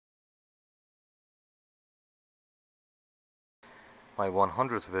my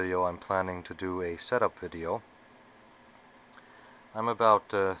 100th video, I'm planning to do a setup video. I'm about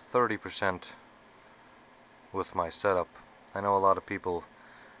 30% with my setup. I know a lot of people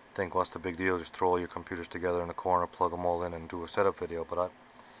think, what's the big deal, just throw all your computers together in a corner, plug them all in and do a setup video, but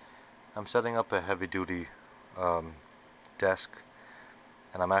I'm setting up a heavy-duty desk,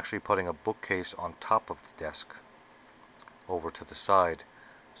 and I'm actually putting a bookcase on top of the desk over to the side,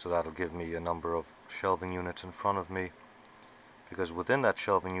 so that'll give me a number of shelving units in front of me, because within that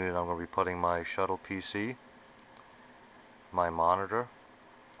shelving unit I'm going to be putting my shuttle PC, my monitor,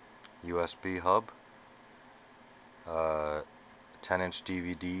 USB hub, 10-inch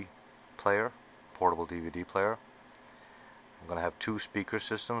DVD player, portable DVD player. I'm going to have two speaker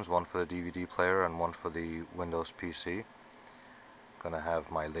systems, one for the DVD player and one for the Windows PC. I'm going to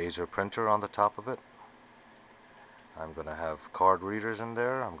have my laser printer on the top of it. I'm going to have card readers in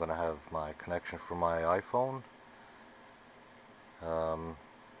there. I'm going to have my connection for my iPhone.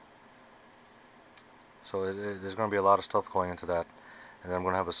 So there's going to be a lot of stuff going into that. And then I'm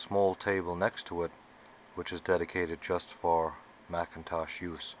going to have a small table next to it, which is dedicated just for Macintosh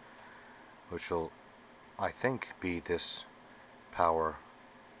use, which will, I think, be this power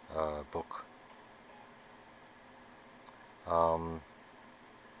book.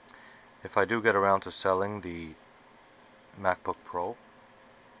 If I do get around to selling the MacBook Pro,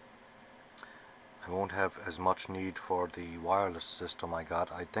 I won't have as much need for the wireless system I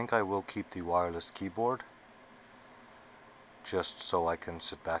got. I think I will keep the wireless keyboard, just so I can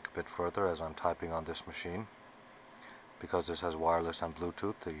sit back a bit further as I'm typing on this machine. Because this has wireless and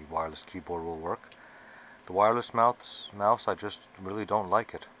Bluetooth, the wireless keyboard will work. The wireless mouse, I just really don't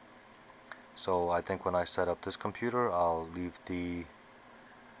like it. So I think when I set up this computer, I'll leave the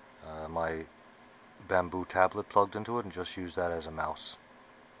my bamboo tablet plugged into it and just use that as a mouse.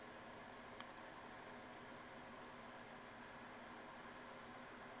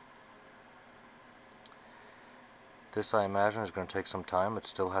 This, I imagine, is going to take some time. It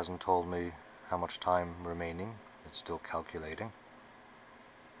still hasn't told me how much time remaining. It's still calculating.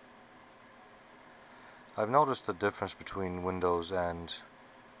 I've noticed the difference between Windows and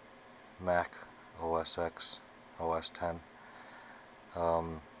Mac OS X, OS X.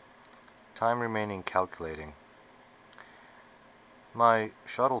 Time remaining calculating. My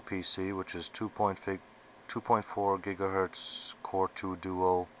shuttle PC, which is 2.4 gigahertz Core 2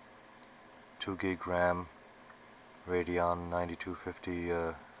 Duo, 2 gig RAM, Radeon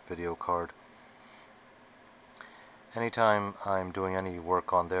 9250 video card. Anytime I'm doing any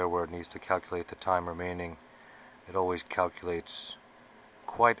work on there where it needs to calculate the time remaining, it always calculates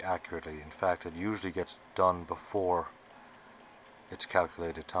quite accurately. In fact, it usually gets done before its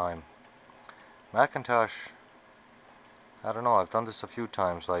calculated time. Macintosh, I don't know, I've done this a few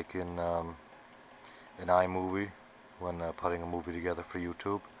times, like in iMovie, when putting a movie together for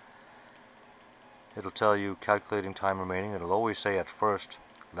YouTube. It'll tell you calculating time remaining. It'll always say at first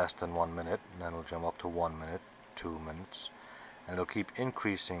less than 1 minute, and then it'll jump up to 1 minute, 2 minutes, and it'll keep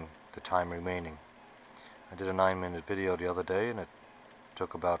increasing the time remaining. I did a 9-minute video the other day, and it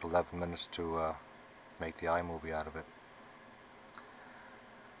took about 11 minutes to make the iMovie out of it.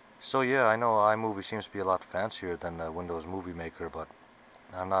 So yeah, I know iMovie seems to be a lot fancier than Windows Movie Maker, but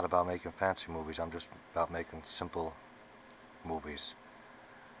I'm not about making fancy movies. I'm just about making simple movies.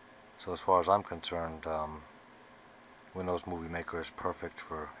 So as far as I'm concerned, Windows Movie Maker is perfect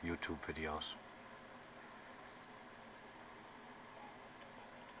for YouTube videos.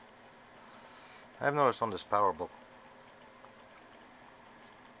 I've noticed on this PowerBook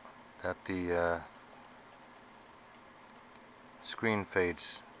that the screen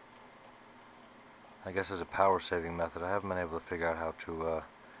fades, I guess, as a power saving method. I haven't been able to figure out how to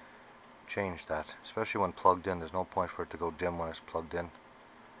change that, especially when plugged in. There's no point for it to go dim when it's plugged in.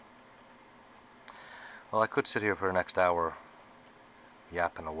 Well, I could sit here for the next hour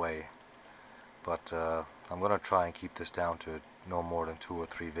yapping away, but I'm going to try and keep this down to no more than 2 or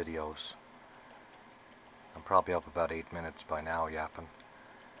 3 videos. I'm probably up about 8 minutes by now yapping.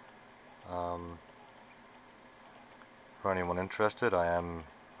 For anyone interested, I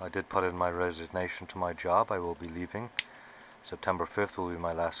did put in my resignation to my job. I will be leaving. September 5th will be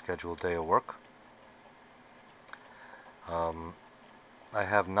my last scheduled day of work. I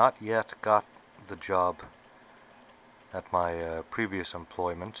have not yet got the job at my previous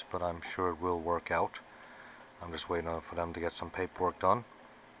employment, but I'm sure it will work out. I'm just waiting for them to get some paperwork done.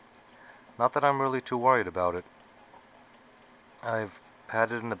 Not that I'm really too worried about it. I've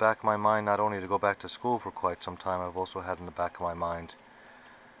had it in the back of my mind not only to go back to school for quite some time, I've also had in the back of my mind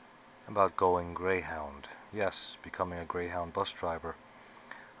about going Greyhound. Yes, becoming a Greyhound bus driver.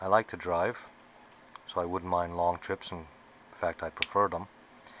 I like to drive, so I wouldn't mind long trips and fact, I prefer them.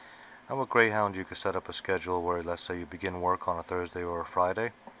 And with Greyhound you can set up a schedule where, let's say, you begin work on a Thursday or a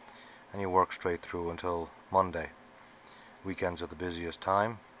Friday and you work straight through until Monday. Weekends are the busiest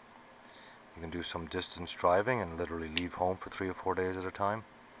time. You can do some distance driving and literally leave home for 3 or 4 days at a time.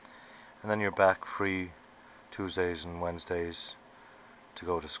 And then you're back free Tuesdays and Wednesdays to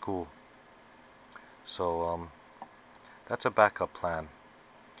go to school. So that's a backup plan.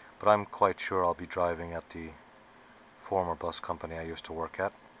 But I'm quite sure I'll be driving at the former bus company I used to work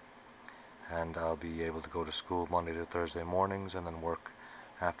at. And I'll be able to go to school Monday to Thursday mornings and then work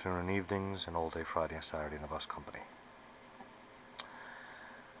afternoon and evenings and all day Friday and Saturday in the bus company.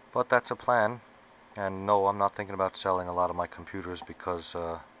 But that's a plan. And no, I'm not thinking about selling a lot of my computers because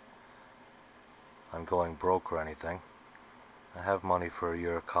I'm going broke or anything. I have money for a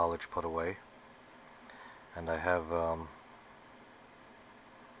year of college put away. And I have,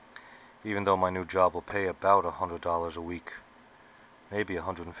 even though my new job will pay about $100 a week, maybe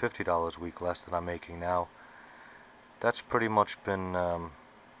 $150 a week less than I'm making now, that's pretty much been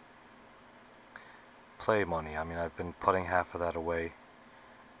play money. I mean, I've been putting half of that away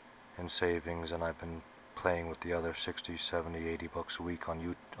in savings, and I've been playing with the other 60, 70, 80 bucks a week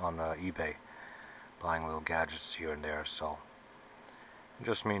on eBay, buying little gadgets here and there. So it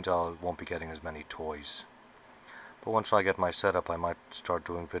just means I won't be getting as many toys. But once I get my setup, I might start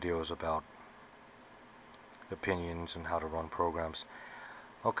doing videos about opinions and how to run programs.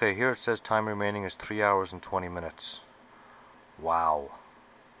 Okay, here it says time remaining is 3 hours and 20 minutes. Wow.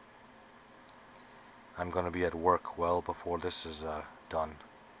 I'm going to be at work well before this is done.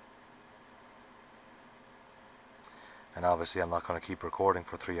 And obviously I'm not going to keep recording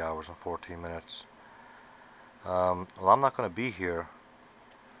for 3 hours and 14 minutes. Well, I'm not going to be here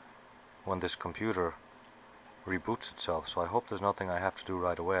when this computer reboots itself, so I hope there's nothing I have to do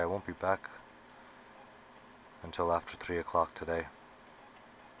right away. I won't be back until after 3 o'clock today.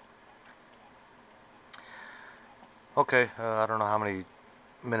 Okay, I don't know how many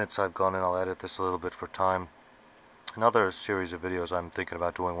minutes I've gone in. I'll edit this a little bit for time. Another series of videos I'm thinking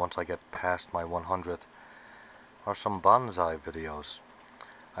about doing once I get past my 100th are some bonsai videos.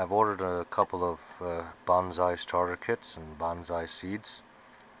 I've ordered a couple of bonsai starter kits and bonsai seeds.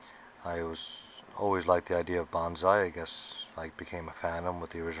 I always liked the idea of bonsai. I guess I became a fan of them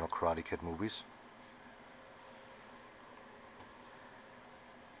with the original Karate Kid movies.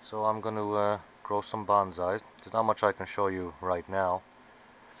 So I'm going to grow some bonsai. There's not much I can show you right now.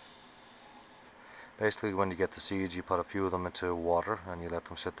 Basically, when you get the seeds, you put a few of them into water and you let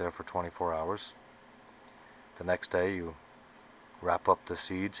them sit there for 24 hours. The next day you wrap up the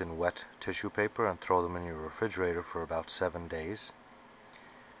seeds in wet tissue paper and throw them in your refrigerator for about 7 days.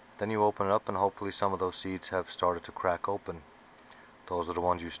 Then you open it up and hopefully some of those seeds have started to crack open. Those are the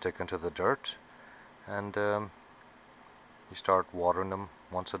ones you stick into the dirt, and you start watering them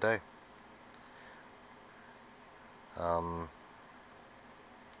once a day. And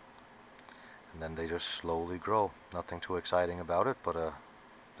then they just slowly grow. Nothing too exciting about it, but a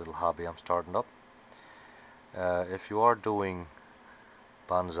little hobby I'm starting up. If you are doing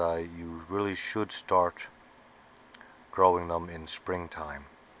bonsai, you really should start growing them in springtime,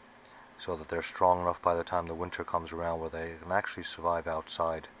 so that they're strong enough by the time the winter comes around where they can actually survive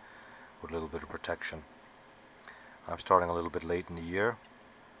outside with a little bit of protection. I'm starting a little bit late in the year,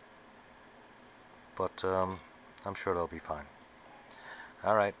 but I'm sure they'll be fine.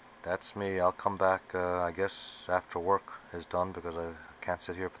 Alright, that's me. I'll come back, I guess, after work is done, because I can't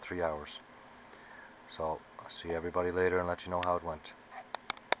sit here for 3 hours. So, I'll see everybody later and let you know how it went.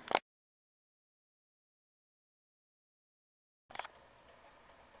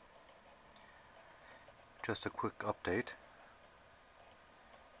 Just a quick update.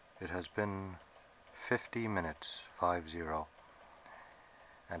 It has been 50 minutes, 50,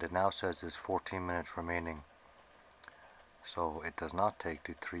 and it now says there's 14 minutes remaining. So it does not take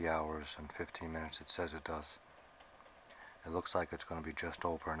the 3 hours and 15 minutes it says it does. It looks like it's going to be just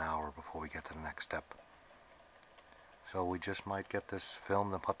over an hour before we get to the next step. So we just might get this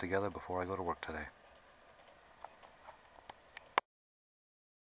filmed and put together before I go to work today.